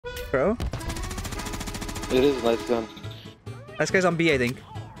bro. It is a nice gun. That guy's on B, I think.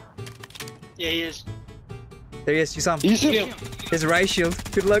 Yeah, he is. There he is. You saw him. You see him? His right shield.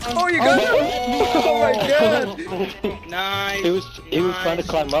 Good luck. Oh, you got him! Oh my god! Nice. He was trying to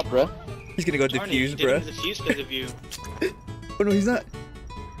climb up, bro. He's gonna go defuse, bro. Defuse because of you. Oh no, he's not.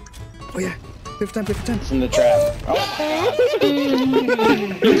 Oh yeah. Play for time, play for time. It's in the trap.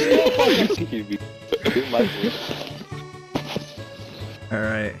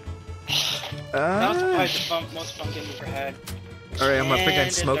 Alright. That was probably the most fun game we've ever had. Alright, I'm gonna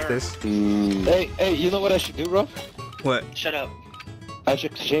freaking smoke this. Hey, you know what I should do, bro? What? Shut up. I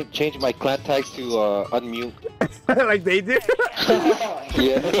should change my clan tags to unmute. Like they do?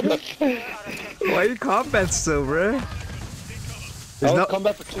 Yeah. Why you combat still, bro? I was come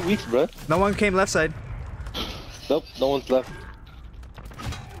back for 2 weeks, bro. No one came left side. Nope, no one's left.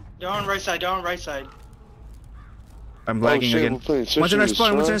 They're on right side, they're on right side. I'm lagging again. One's in our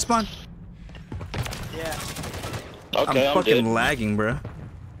spawn, one's in our spawn. Yeah. Okay, I'm fucking lagging, bro.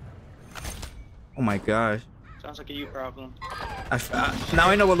 Oh my gosh. Sounds like a you problem. Now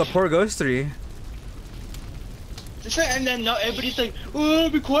I know what Lapore goes through. And then everybody's like, oh,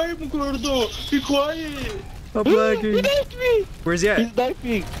 be quiet, Mugardo, be quiet. I'm lagging. He knifed me! Where's he at? He's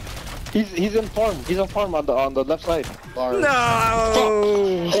knifing. He's in farm. He's on farm on the left side. No!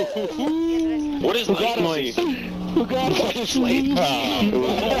 What is light noise? Who got it?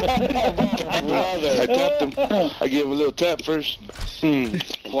 I tapped him. I gave him a little tap first.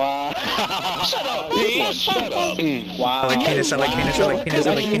 Wow. Shut up, bitch! Shut up! I Wow. like penis, I like penis, I like penis,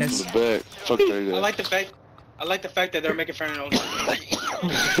 I like penis. The back. Fuck that guy. I like the fact that they're making fun of them.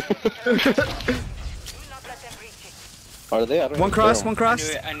 Are they? I don't One even cross, know. one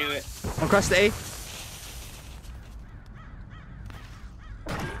cross. I knew it. One cross to A.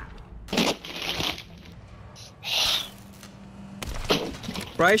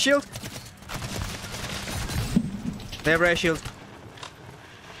 Riot shield? They have riot shield.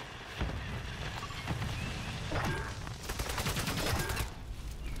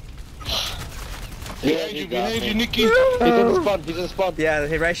 Behind you, Nikki. He's in the spawn. He's in the spawn. Yeah,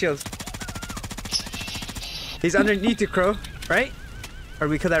 hey, riot shield. He's underneath you, Crow, right? Or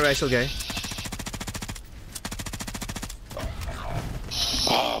we kill that riot shield guy.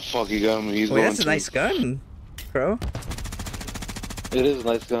 Oh, fuck, he got me. He's Wait, going that's a to. nice gun, Crow. It is a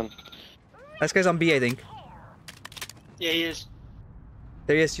nice gun. That guy's on B, I think. Yeah, he is.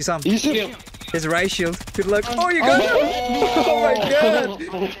 There he is, you saw him. You see him? His right shield. Good luck. Oh, you got him! Oh my god!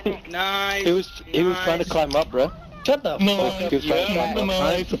 Nice. He was trying to climb up, bro. Shut the fuck up. He was trying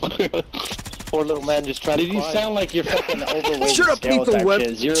to climb up. Poor little man just trying to Dude, you climb. sound like you're fucking overweight. Shut up, Lethal Web.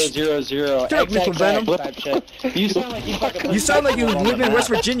 000. Shut up, Lethal Venom. type shit. You sound like you fucking. You sound like you live in West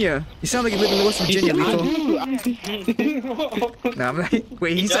Virginia. You sound like you live in West Virginia, Lethal. Nah, I'm like,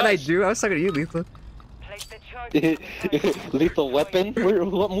 wait, he said I do? I was talking to you, Lethal. Lethal Weapon?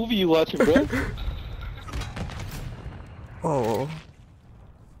 What movie you watching, bro? Oh.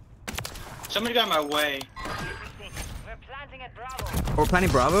 Somebody got in my way. We're planning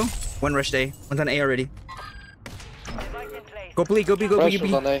Bravo. One rushed A. One's on A already. Go B, go B, go B,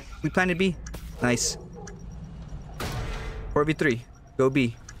 Russians on B. A. We planted B. Nice. 4v3. Go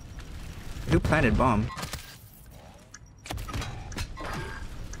B. Who planted bomb?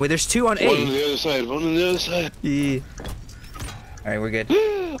 Wait, there's two on One on A. the other side. One on the other side. Yeah. Alright, we're good.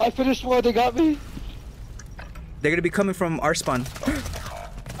 I finished one. They got me. They're gonna be coming from our spawn.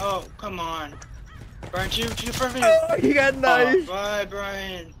 Oh, come on. Brian, shoot the front of Oh, he got knife. Oh, bye,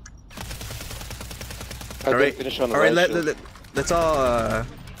 Brian. I did finish on the Alright, right shield. let's all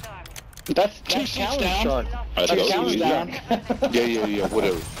That's challenge down. Alright, That's go. challenge down. Yeah,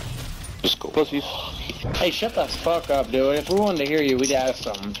 whatever. Let's go. Pussies. Hey, shut the fuck up, dude. If we wanted to hear you, we'd ask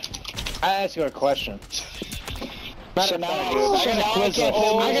something. I ask you a question. Not now, dude. I gotta quiz it.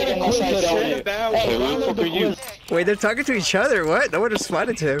 I gotta quiz it on you. Hey, who the fuck are you? Wait, they're talking to each other. What? No one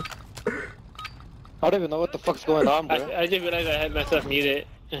responded to him. I don't even know what the fuck's going on, bro. I didn't realize I had myself muted.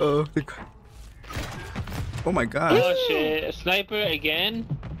 Oh. Oh my god. Oh shit, a sniper again?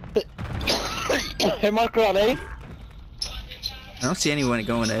 Hey, marker on A. I don't see anyone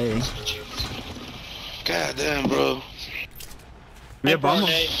going to A. God damn, bro. We have bomb.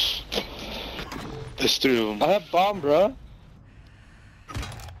 There's three of them. I have bomb, bro.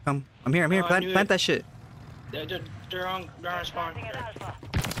 Come. I'm here. Oh, I Plant knew plant it. that shit. They're on spawn.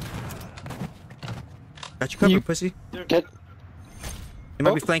 Got you covered, pussy. Get. They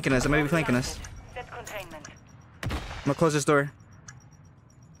might be flanking us. They might be flanking us. I'm gonna close this door.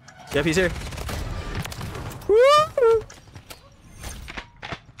 Yep, he's here. Woo!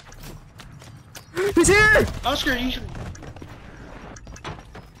 He's here! Oscar, you should...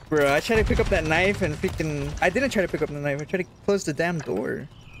 Bro, I tried to pick up that knife and freaking... I didn't try to pick up the knife. I tried to close the damn door.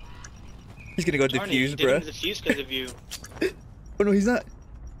 He's gonna go defuse, bro. He didn't defuse because of you. Oh no, he's not.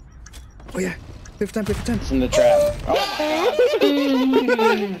 Oh yeah. Fifth time. It's in the trap. Oh my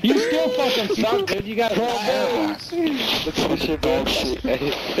god. You still fucking suck, dude. You gotta relax. Look at this shit, dog shit.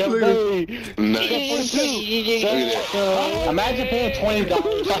 Hey, Nice. Imagine paying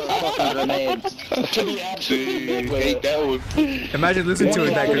 $20 for fucking grenades. To be absolutely Hate that one. Imagine listening to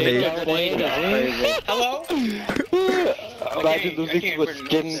it, that grenade. Hello? Imagine losing with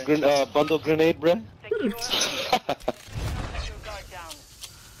skin bundle grenade, bruh.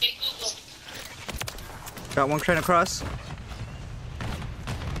 Got one trying to cross.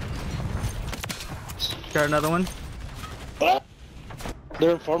 Got another one.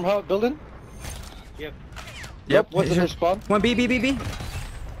 They're in farmhouse building? Yep. What's in their spawn? One B.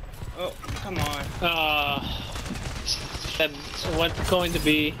 Oh, come on. What's going to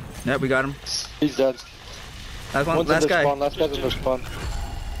be? Yep, we got him. He's dead. Last one, One's last in their guy. spawn. Last guy's in their spawn.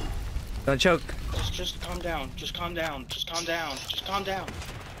 Don't choke. Just calm down. Just calm down. Just calm down. Just calm down.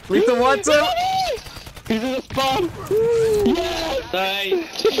 Lethal what's up? He's in the spawn!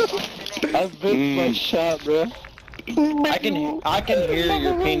 Nice. I missed my shot, bro. I can hear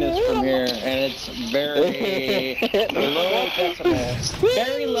your penis from here, and it's very low decibels.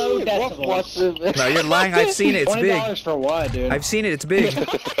 Very low decibels. No, you're lying. I've seen it. It's big. $20 for what, dude? I've seen it. It's big. At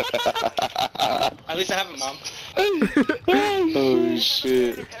least I have it, Mom. Oh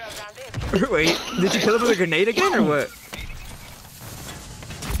shit. Wait, did you kill him with a grenade again or what?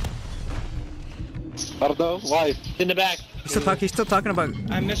 I don't know. Why? In the back. He's still talking about.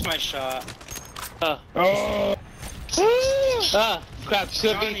 I missed my shot. Crap.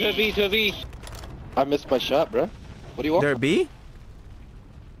 To a B. I missed my shot, bro. What do you want? There B?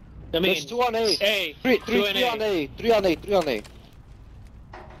 I mean, There's 2 on A. A. Three Two and on A. 3 on A. 3 on A.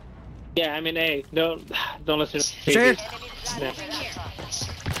 Yeah, I'm in A. Don't listen. It's right here. Yeah.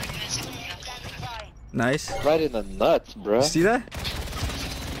 Nice. Right in the nuts, bro. You see that?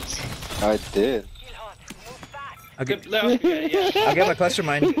 I did. I'll get Yeah. my cluster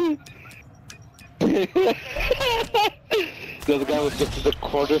mine. The other guy was just in the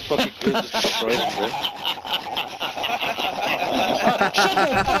corner, fucking Grizz just destroyed him, bro.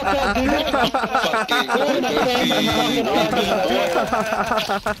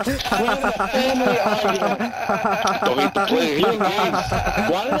 Don't hate the play.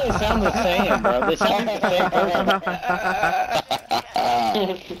 Why do they sound the same, bro? They sound like the same person.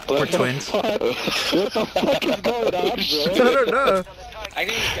 We're twins. What the fuck is going on, bro? I don't know. I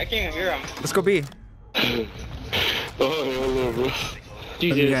can't even hear him. Let's go B. Oh, hello, bro.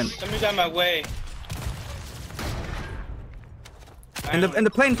 Jesus. Somebody's on my way. In the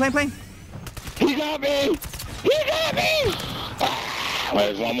plane. He got me! He got me!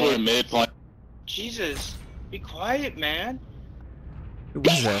 Alright, one more in mid point. Jesus. Be quiet, man.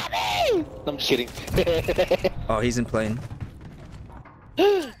 What is that? I'm kidding. Oh, he's in plane.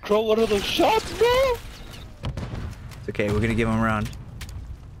 Crow, what are those shots, bro? It's okay. We're gonna give him a round.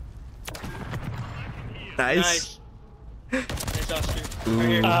 Nice. Nice, Oscar. Ooh. Right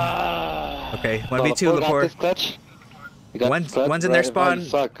here. Okay, 1v2, Lepore. One's in their spawn.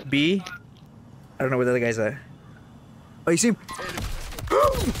 B. I don't know where the other guy's at. Oh, you see him?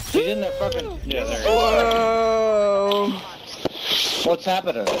 He's in there fucking... Yeah, there he is. Whoa! What's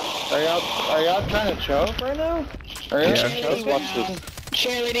happening? Are y'all trying to choke right now? Are y'all trying to choke? Watch this.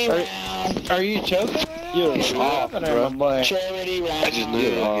 Charity round. Are you choking? You're What's off, happening, bro. my boy? I Charity round. just knew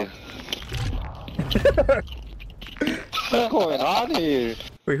it. What's going on here?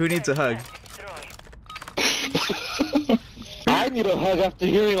 Wait, who needs a hug? I need a hug after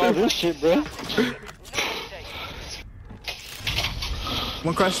hearing all this shit, bro.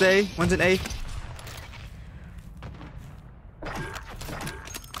 One crossed A, one's in A.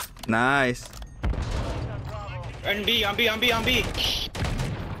 Nice. On B.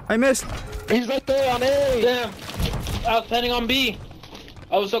 I missed. He's right there on A. Damn. I was planning on B.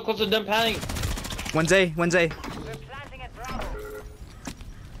 I was so close to them panning. One's A.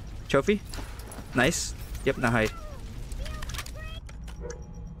 Trophy. Nice. Yep, now hide.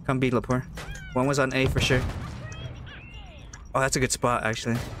 Come B, Lepore. One was on A for sure. Oh, that's a good spot,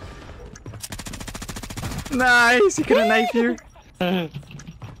 actually. Nice! He could've knifed you. They're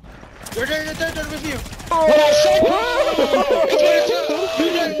with you. Oh! You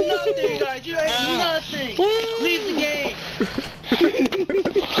did nothing, guys. You ain't nothing. Leave the game.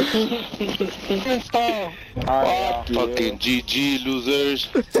 Fucking GG, losers.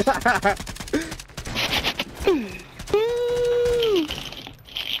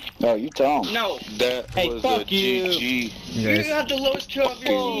 No, you tell him. No. That Hey, was fuck a GG. You got the lowest kill of your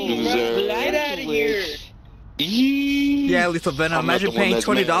team, bro. Loser. Get out of here. Yeah, Lethal Venom. I'm not Imagine the one paying that's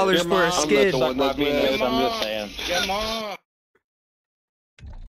 $20 mad. for a I'm not skid. the one that's mad. I'm just saying. Come on.